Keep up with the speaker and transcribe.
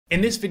In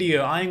this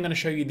video, I am going to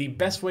show you the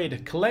best way to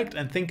collect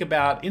and think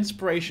about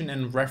inspiration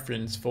and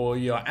reference for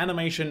your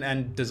animation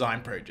and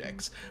design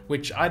projects,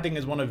 which I think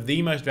is one of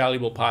the most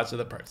valuable parts of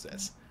the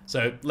process.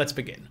 So let's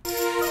begin. For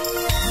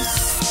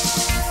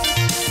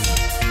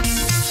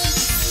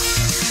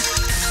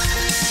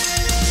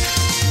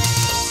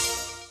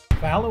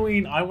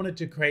Halloween, I wanted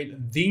to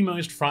create the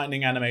most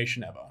frightening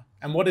animation ever.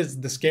 And what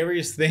is the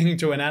scariest thing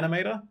to an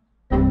animator?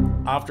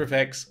 After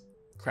Effects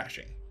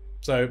crashing.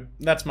 So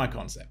that's my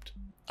concept.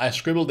 I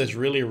scribbled this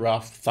really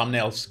rough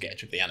thumbnail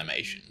sketch of the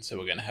animation. So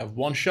we're going to have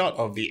one shot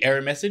of the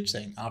error message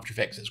saying After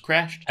Effects has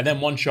crashed, and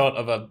then one shot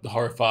of a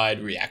horrified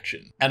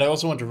reaction. And I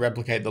also want to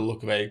replicate the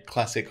look of a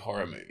classic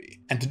horror movie.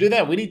 And to do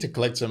that, we need to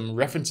collect some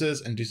references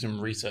and do some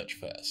research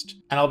first.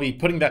 And I'll be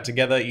putting that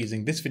together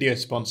using this video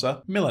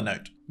sponsor,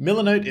 Millernote.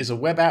 Millernote is a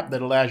web app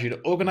that allows you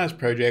to organize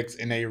projects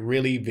in a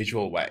really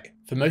visual way.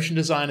 For motion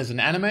designers and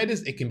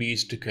animators, it can be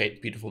used to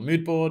create beautiful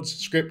mood boards,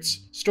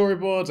 scripts,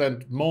 storyboards,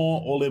 and more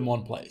all in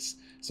one place.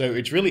 So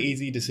it's really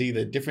easy to see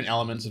the different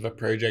elements of a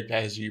project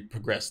as you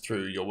progress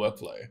through your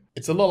workflow.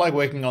 It's a lot like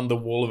working on the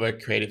wall of a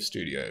creative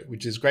studio,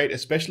 which is great,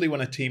 especially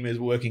when a team is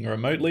working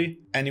remotely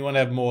and you want to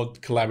have more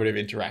collaborative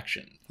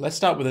interaction. Let's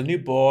start with a new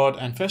board,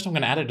 and first I'm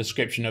going to add a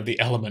description of the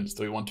elements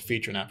that we want to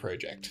feature in our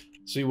project.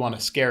 So we want a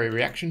scary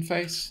reaction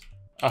face,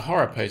 a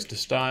horror poster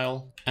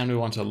style, and we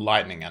want a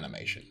lightning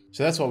animation.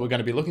 So that's what we're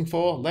going to be looking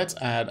for. Let's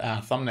add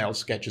our thumbnail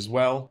sketch as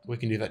well. We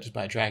can do that just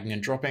by dragging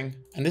and dropping.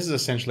 And this is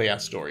essentially our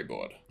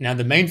storyboard. Now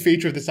the main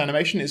feature of this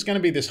animation is going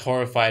to be this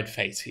horrified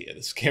face here,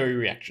 the scary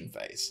reaction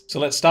face. So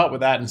let's start with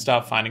that and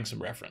start finding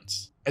some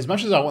reference. As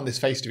much as I want this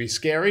face to be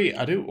scary,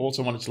 I do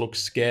also want it to look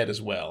scared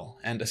as well.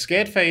 And a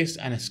scared face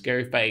and a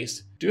scary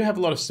face do have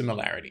a lot of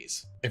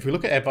similarities. If we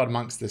look at Ed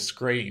Monk's The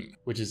Scream,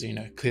 which is,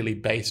 clearly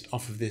based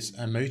off of this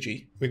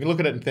emoji, we can look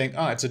at it and think,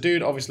 oh, it's a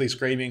dude obviously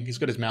screaming, he's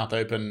got his mouth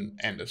open,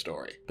 end of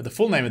story. But the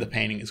full name of the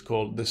painting is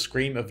called The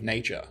Scream of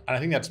Nature. And I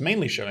think that's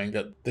mainly showing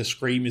that the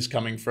scream is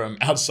coming from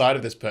outside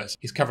of this person.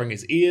 He's covering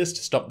his ears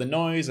to stop the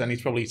noise, and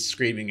he's probably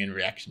screaming in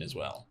reaction as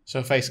well. So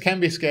a face can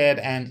be scared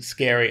and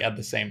scary at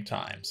the same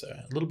time. So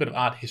a little bit of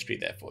art history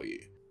there for you.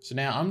 So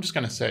now I'm just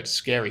going to search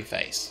scary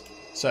face.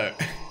 So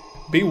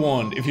be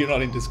warned, if you're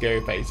not into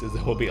scary faces,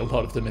 there will be a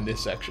lot of them in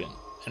this section.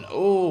 And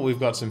oh, we've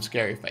got some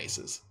scary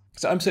faces.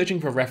 So I'm searching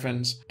for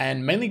reference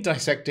and mainly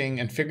dissecting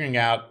and figuring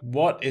out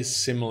what is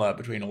similar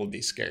between all of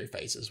these scary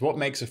faces. What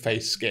makes a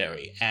face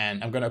scary?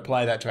 And I'm going to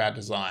apply that to our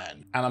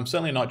design. And I'm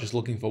certainly not just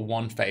looking for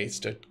one face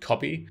to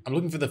copy. I'm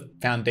looking for the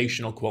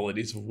foundational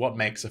qualities of what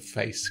makes a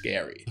face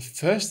scary. The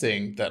first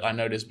thing that I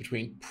noticed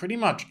between pretty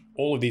much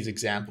all of these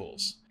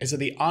examples is that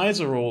the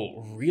eyes are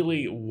all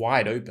really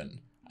wide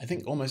open. I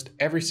think almost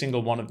every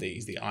single one of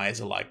these, the eyes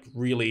are like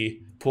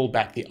really pulled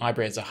back, the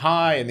eyebrows are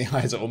high, and the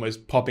eyes are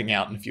almost popping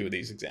out in a few of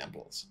these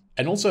examples.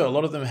 And also a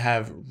lot of them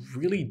have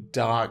really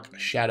dark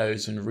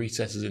shadows and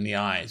recesses in the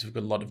eyes. We've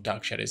got a lot of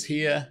dark shadows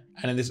here.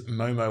 And in this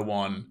Momo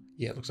one,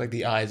 yeah, it looks like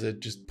the eyes are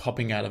just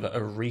popping out of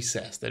a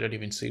recess. They don't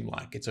even seem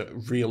like it's a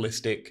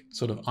realistic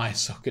sort of eye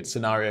socket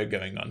scenario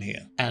going on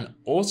here. And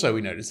also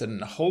we notice that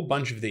in a whole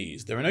bunch of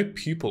these, there are no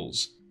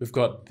pupils. We've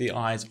got the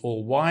eyes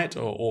all white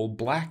or all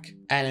black.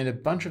 And in a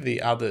bunch of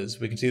the others,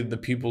 we can see that the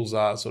pupils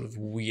are sort of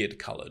weird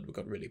colored. We've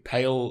got really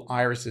pale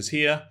irises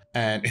here.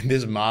 And in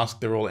this mask,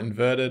 they're all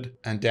inverted.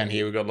 And down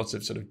here, we've got lots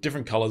of sort of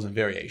different colors and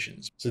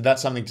variations. So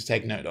that's something to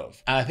take note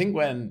of. And I think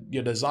when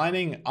you're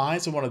designing,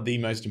 eyes are one of the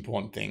most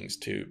important things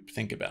to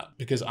think about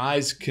because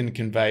eyes can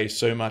convey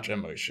so much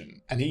emotion.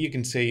 And here you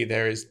can see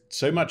there is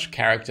so much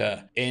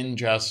character in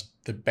just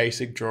the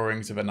basic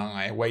drawings of an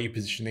eye, where you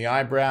position the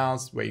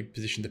eyebrows, where you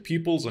position the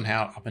pupils, and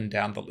how up and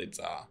down the lids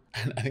are.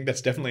 And I think that's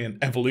definitely an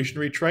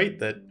evolutionary trait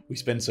that we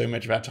spend so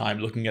much of our time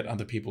looking at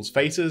other people's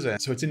faces. And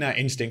so it's in our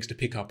instincts to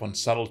pick up on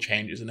subtle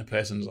changes in a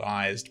person's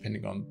eyes,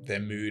 depending on their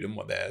mood and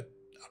what they're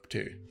up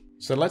to.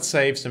 So let's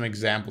save some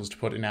examples to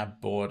put in our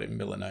board in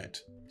Millernote.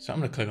 So I'm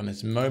going to click on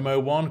this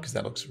Momo one because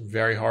that looks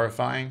very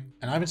horrifying.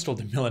 And I've installed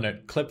the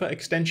Millernote Clipper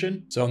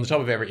extension. So on the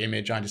top of every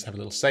image, I just have a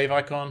little save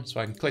icon. So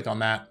I can click on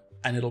that.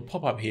 And it'll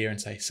pop up here and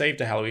say save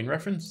to Halloween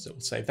reference. So we'll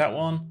save that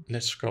one.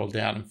 Let's scroll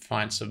down and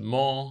find some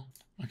more.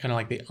 I kind of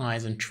like the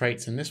eyes and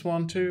traits in this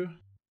one too.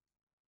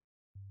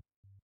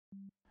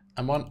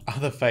 And one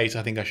other face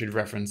I think I should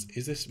reference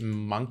is this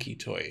monkey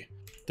toy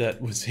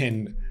that was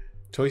in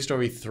Toy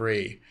Story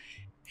 3.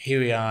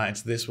 Here we are,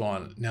 it's this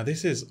one. Now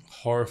this is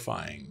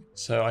horrifying.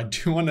 So I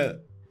do want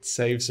to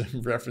save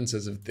some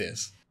references of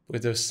this.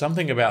 But there's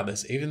something about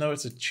this, even though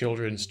it's a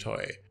children's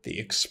toy, the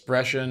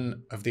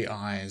expression of the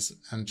eyes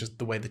and just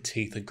the way the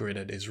teeth are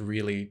gritted is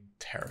really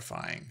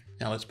terrifying.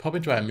 Now let's pop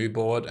into our mood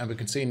board and we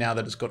can see now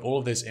that it's got all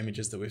of these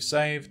images that we've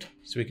saved.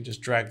 So we can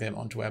just drag them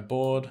onto our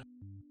board.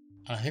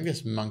 And I think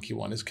this monkey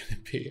one is going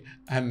to be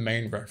our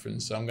main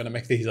reference. So I'm going to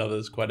make these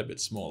others quite a bit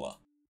smaller.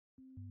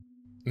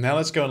 Now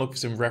let's go and look for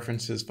some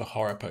references for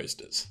horror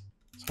posters.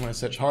 So I'm going to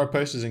search horror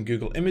posters in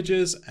Google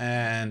Images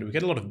and we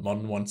get a lot of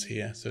modern ones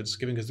here. So it's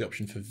giving us the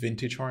option for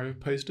vintage horror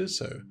posters.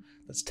 So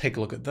let's take a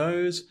look at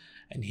those.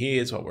 And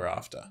here's what we're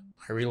after.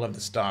 I really love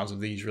the styles of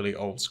these really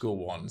old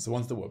school ones, the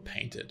ones that were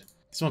painted.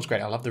 This one's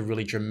great. I love the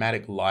really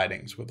dramatic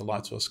lightings with the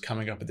light source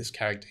coming up at this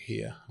character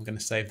here. I'm going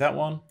to save that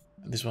one.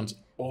 And this one's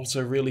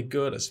also really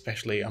good,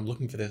 especially I'm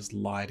looking for this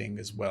lighting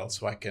as well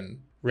so I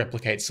can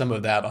replicate some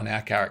of that on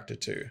our character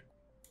too.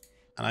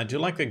 And I do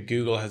like that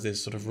Google has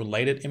this sort of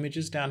related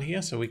images down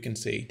here so we can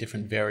see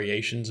different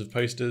variations of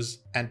posters.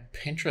 And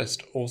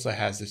Pinterest also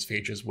has this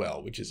feature as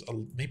well, which is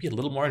maybe a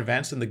little more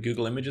advanced than the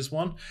Google Images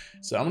one.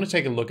 So I'm going to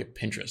take a look at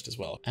Pinterest as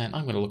well. And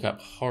I'm going to look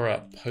up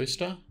horror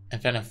poster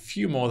and find a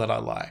few more that I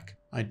like.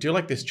 I do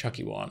like this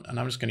Chucky one, and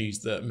I'm just going to use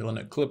the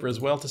Milanote Clipper as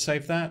well to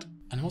save that.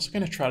 And I'm also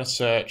going to try to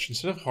search,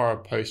 instead of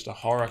horror poster,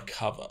 horror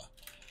cover.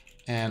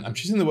 And I'm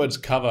choosing the words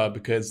cover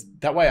because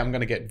that way I'm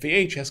going to get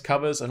VHS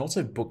covers and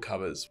also book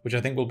covers, which I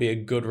think will be a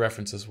good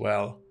reference as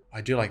well. I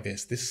do like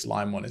this. This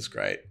slime one is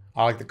great.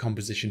 I like the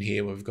composition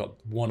here where we've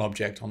got one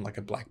object on like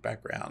a black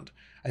background.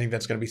 I think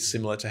that's going to be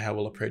similar to how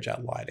we'll approach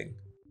our lighting.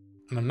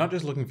 And I'm not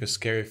just looking for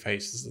scary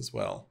faces as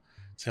well.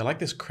 So I like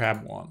this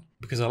crab one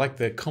because I like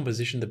the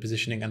composition, the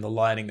positioning, and the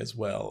lighting as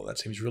well. That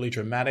seems really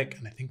dramatic,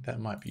 and I think that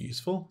might be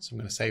useful. So I'm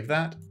going to save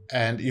that.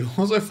 And you'll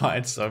also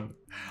find some,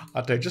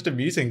 I don't know, just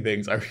amusing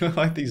things. I really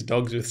like these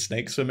dogs with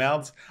snakes for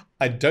mouths.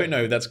 I don't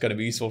know if that's going to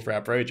be useful for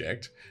our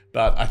project,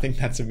 but I think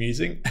that's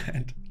amusing,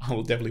 and I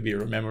will definitely be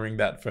remembering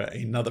that for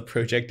another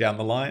project down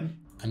the line.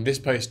 And this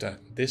poster,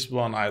 this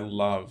one I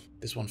love.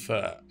 This one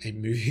for a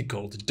movie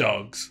called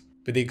Dogs.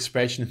 But the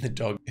expression in the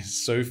dog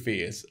is so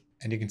fierce.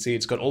 And you can see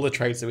it's got all the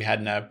traits that we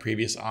had in our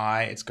previous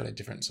eye. It's got a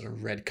different sort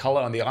of red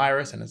color on the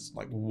iris and it's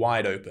like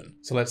wide open.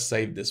 So let's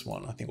save this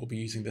one. I think we'll be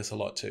using this a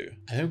lot too.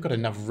 I think we've got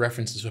enough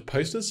references for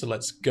posters. So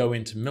let's go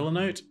into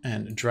Milanote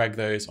and drag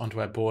those onto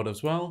our board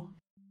as well.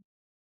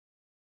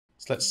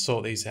 So let's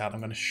sort these out. I'm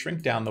going to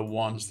shrink down the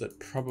ones that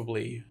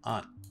probably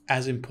aren't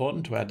as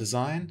important to our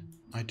design.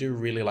 I do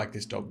really like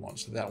this dog one.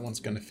 So that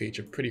one's going to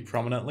feature pretty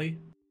prominently.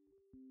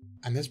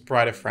 And this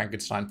Bride of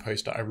Frankenstein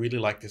poster, I really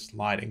like this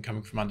lighting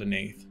coming from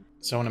underneath.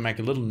 So I want to make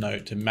a little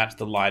note to match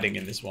the lighting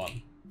in this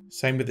one.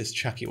 Same with this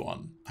Chucky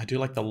one. I do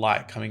like the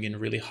light coming in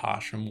really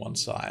harsh from one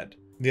side.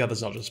 The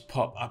others I'll just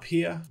pop up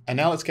here. And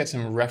now let's get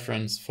some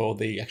reference for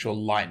the actual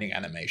lightning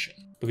animation,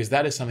 because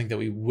that is something that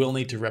we will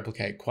need to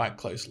replicate quite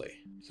closely.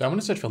 So I'm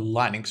going to search for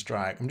lightning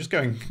strike. I'm just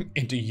going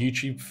into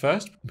YouTube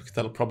first because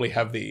that'll probably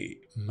have the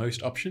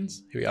most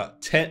options. Here we are,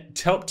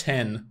 top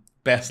 10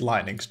 best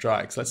lightning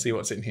strikes. Let's see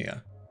what's in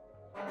here.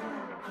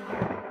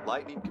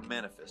 Lightning can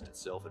manifest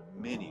itself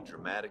in many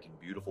dramatic and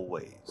beautiful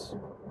ways.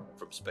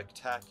 From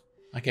spectacular...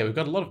 Okay, we've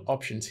got a lot of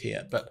options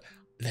here, but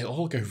they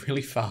all go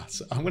really fast.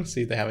 So I'm going to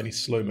see if they have any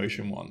slow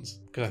motion ones,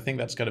 because I think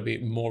that's going to be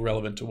more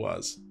relevant to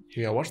us.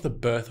 Here we go, watch the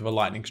birth of a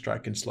lightning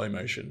strike in slow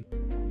motion.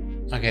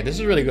 Okay, this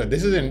is really good.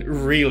 This is in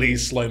really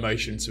slow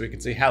motion, so we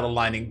can see how the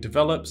lightning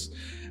develops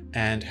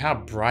and how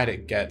bright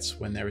it gets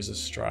when there is a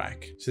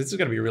strike. So this is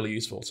going to be really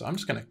useful. So I'm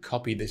just going to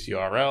copy this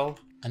URL,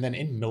 and then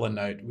in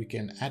Milanote, we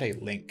can add a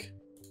link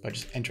by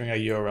just entering our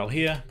URL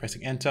here,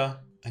 pressing enter.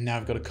 And now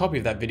I've got a copy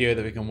of that video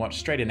that we can watch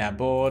straight in our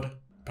board.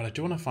 But I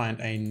do want to find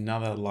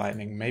another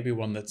lightning, maybe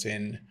one that's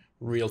in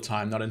real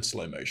time, not in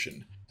slow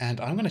motion.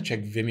 And I'm going to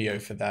check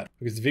Vimeo for that,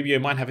 because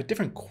Vimeo might have a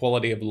different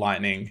quality of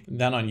lightning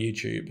than on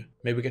YouTube.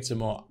 Maybe get some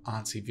more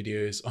artsy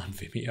videos on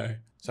Vimeo.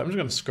 So I'm just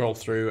going to scroll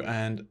through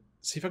and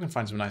see if I can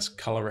find some nice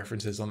color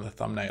references on the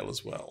thumbnail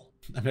as well.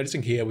 I'm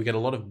noticing here we get a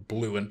lot of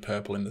blue and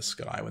purple in the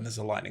sky when there's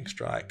a lightning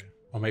strike.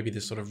 Or maybe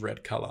this sort of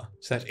red color.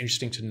 So that's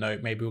interesting to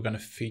note. Maybe we're going to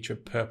feature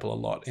purple a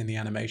lot in the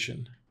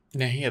animation.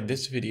 Now here,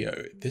 this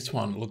video, this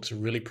one looks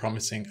really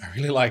promising. I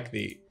really like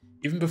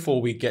even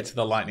before we get to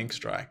the lightning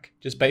strike,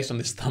 just based on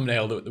this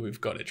thumbnail that we've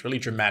got, it's really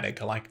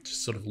dramatic. I like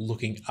just sort of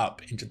looking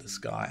up into the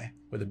sky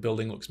where the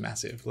building looks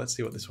massive. Let's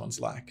see what this one's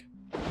like.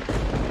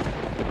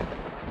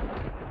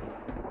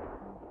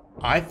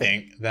 I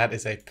think that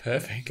is a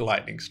perfect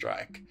lightning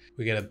strike.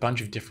 We get a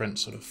bunch of different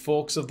sort of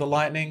forks of the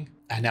lightning.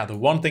 And now the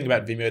one thing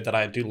about Vimeo that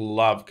I do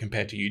love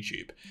compared to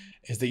YouTube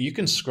is that you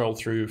can scroll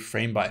through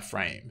frame by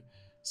frame.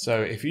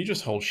 So if you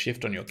just hold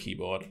shift on your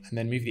keyboard and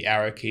then move the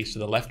arrow keys to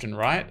the left and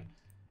right,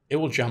 it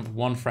will jump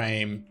one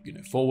frame,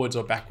 forwards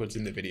or backwards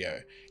in the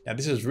video. Now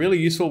this is really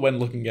useful when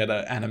looking at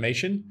an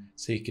animation,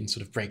 so you can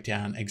sort of break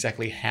down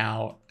exactly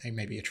how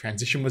maybe a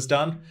transition was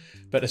done,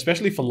 but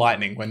especially for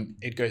lightning, when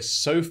it goes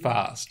so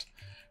fast,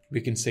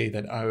 we can see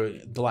that, oh,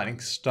 the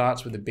lightning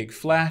starts with a big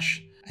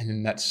flash, and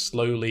then that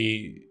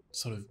slowly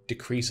sort of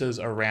decreases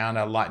around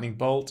our lightning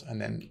bolt,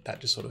 and then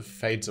that just sort of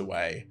fades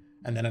away,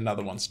 and then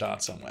another one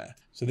starts somewhere.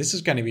 So this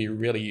is going to be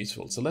really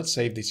useful. So let's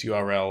save this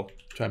URL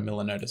to our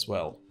Milanote as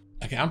well.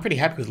 Okay, I'm pretty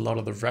happy with a lot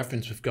of the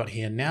reference we've got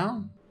here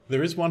now.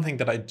 There is one thing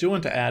that I do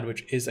want to add,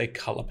 which is a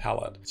color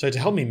palette. So to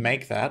help me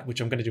make that, which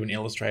I'm going to do in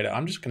Illustrator,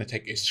 I'm just going to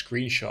take a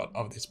screenshot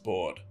of this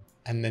board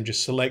and then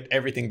just select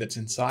everything that's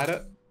inside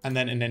it. And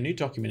then in a new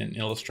document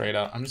in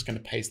Illustrator, I'm just going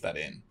to paste that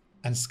in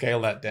and scale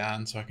that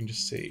down so I can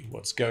just see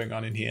what's going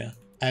on in here.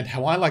 And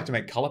how I like to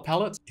make color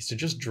palettes is to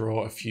just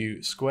draw a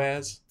few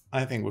squares.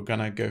 I think we're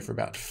going to go for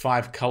about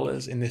 5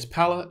 colors in this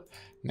palette.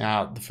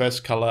 Now, the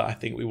first color, I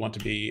think we want to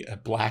be a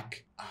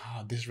black.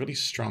 This really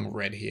strong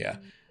red here.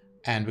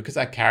 And because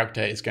our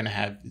character is going to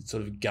have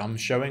sort of gum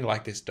showing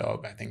like this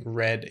dog, I think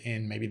red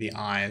in maybe the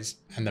eyes,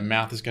 and the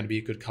mouth is going to be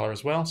a good color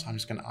as well. So I'm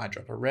just going to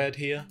eyedrop a red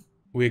here.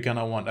 We're going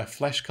to want a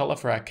flesh color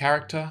for our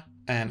character.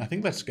 And I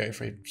think let's go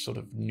for a sort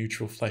of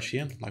neutral flesh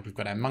here, like we've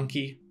got our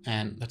monkey.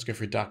 And let's go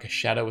for a darker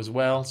shadow as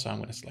well. So I'm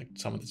going to select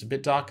someone that's a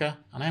bit darker.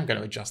 And I am going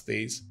to adjust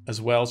these as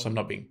well, so I'm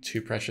not being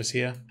too precious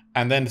here.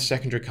 And then the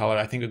secondary color,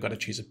 I think we've got to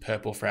choose a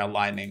purple for our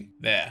lightning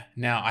there.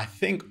 Now, I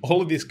think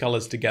all of these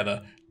colors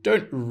together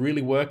don't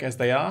really work as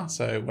they are.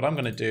 So what I'm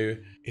going to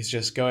do is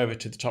just go over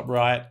to the top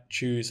right,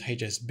 choose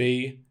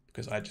HSB,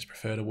 because I just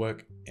prefer to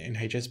work in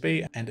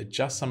HSB, and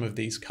adjust some of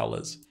these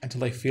colors until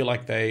they feel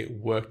like they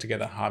work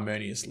together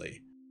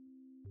harmoniously.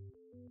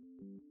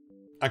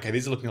 Okay,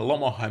 these are looking a lot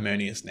more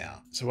harmonious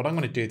now. So what I'm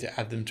going to do to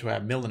add them to our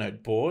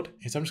Milanote board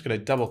is I'm just going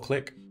to double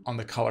click on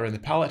the color in the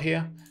palette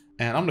here,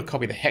 and I'm going to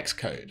copy the hex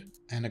code.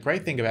 And the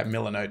great thing about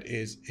Milanote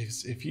is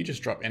if you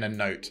just drop in a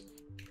note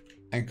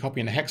and copy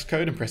in the hex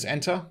code and press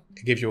enter,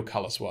 it gives you a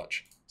color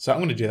swatch. So I'm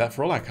going to do that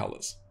for all our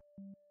colors.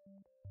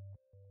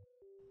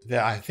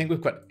 There, I think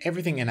we've got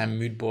everything in our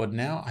mood board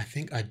now. I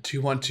think I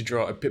do want to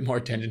draw a bit more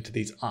attention to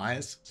these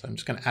eyes. So I'm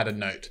just going to add a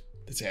note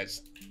that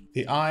says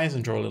the eyes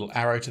and draw a little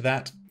arrow to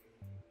that,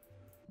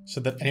 so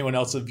that anyone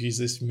else that views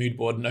this mood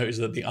board knows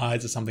that the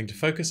eyes are something to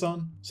focus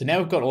on. So now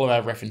we've got all of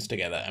our reference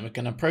together, and we're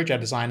going to approach our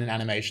design and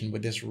animation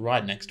with this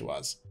right next to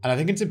us. And I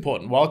think it's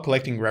important while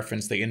collecting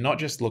reference that you're not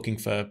just looking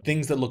for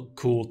things that look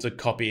cool to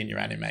copy in your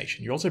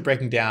animation. You're also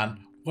breaking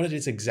down what it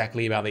is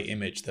exactly about the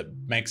image that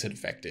makes it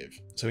effective.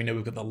 So we know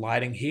we've got the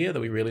lighting here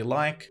that we really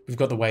like. We've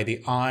got the way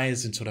the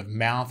eyes and sort of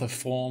mouth are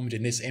formed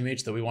in this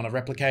image that we want to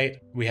replicate.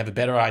 We have a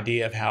better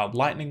idea of how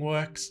lightning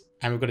works.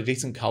 And we've got a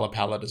decent color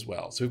palette as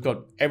well. So we've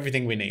got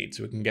everything we need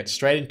so we can get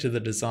straight into the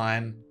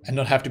design and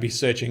not have to be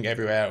searching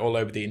everywhere all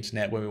over the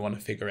internet when we want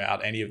to figure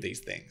out any of these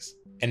things.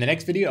 In the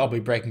next video, I'll be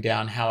breaking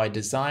down how I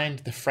designed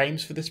the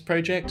frames for this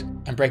project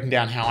and breaking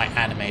down how I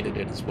animated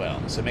it as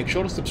well. So make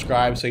sure to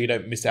subscribe so you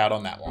don't miss out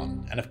on that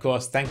one. And of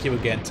course, thank you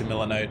again to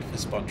Milanote for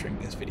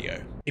sponsoring this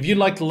video. If you'd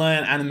like to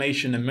learn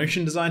animation and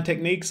motion design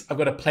techniques, I've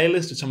got a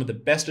playlist of some of the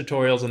best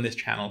tutorials on this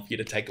channel for you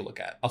to take a look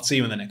at. I'll see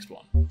you in the next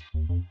one.